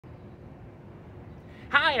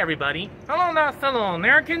Hi everybody, hello now fellow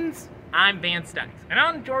Americans, I'm Vance Dykes, and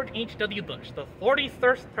I'm George H.W. Bush, the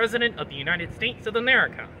 41st President of the United States of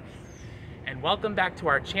America. And welcome back to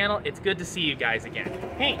our channel. It's good to see you guys again.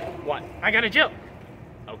 Hey, what? I got a joke.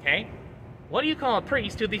 Okay, what do you call a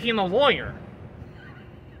priest who became a lawyer?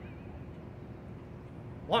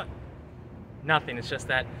 What? Nothing, it's just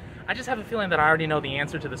that I just have a feeling that I already know the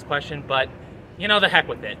answer to this question, but you know, the heck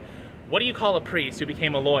with it. What do you call a priest who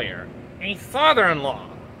became a lawyer? A father-in-law.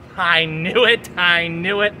 I knew it, I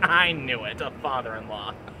knew it, I knew it. A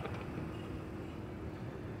father-in-law.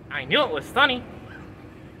 I knew it was funny.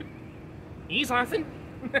 Ease lesson.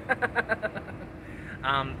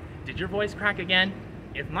 Did your voice crack again?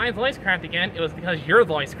 If my voice cracked again, it was because your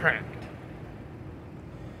voice cracked.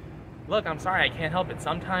 Look, I'm sorry, I can't help it.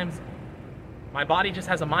 Sometimes my body just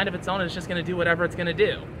has a mind of its own and it's just gonna do whatever it's gonna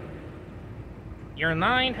do. Your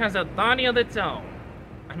mind has a body of its own.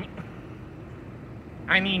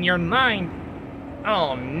 I mean, your mind...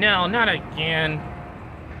 Oh no, not again.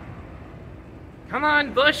 Come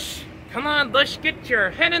on, Bush. Come on, Bush, get your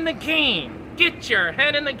head in the game. Get your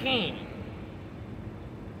head in the game.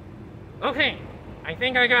 Okay, I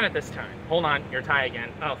think I got it this time. Hold on, your tie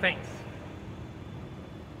again. Oh, thanks.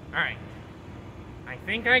 Alright. I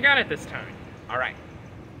think I got it this time. Alright.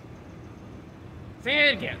 Say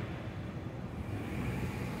it again.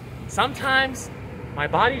 Sometimes, my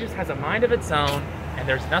body just has a mind of its own, and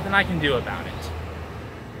there's nothing I can do about it.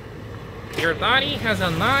 Your body has a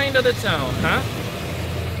mind of its own, huh?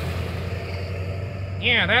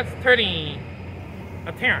 Yeah, that's pretty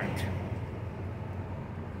apparent.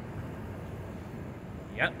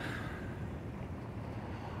 Yep.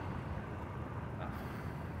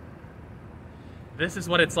 This is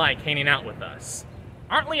what it's like hanging out with us.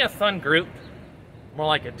 Aren't we a fun group? More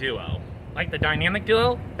like a duo. Like the dynamic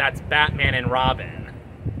duo? That's Batman and Robin.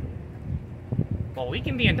 Well, we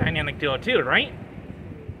can be a dynamic duo too, right?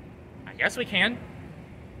 I guess we can.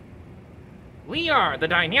 We are the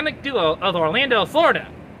dynamic duo of Orlando, Florida.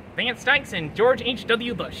 Vance Dykes and George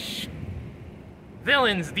H.W. Bush.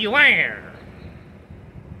 Villains beware.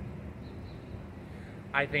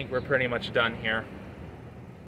 I think we're pretty much done here.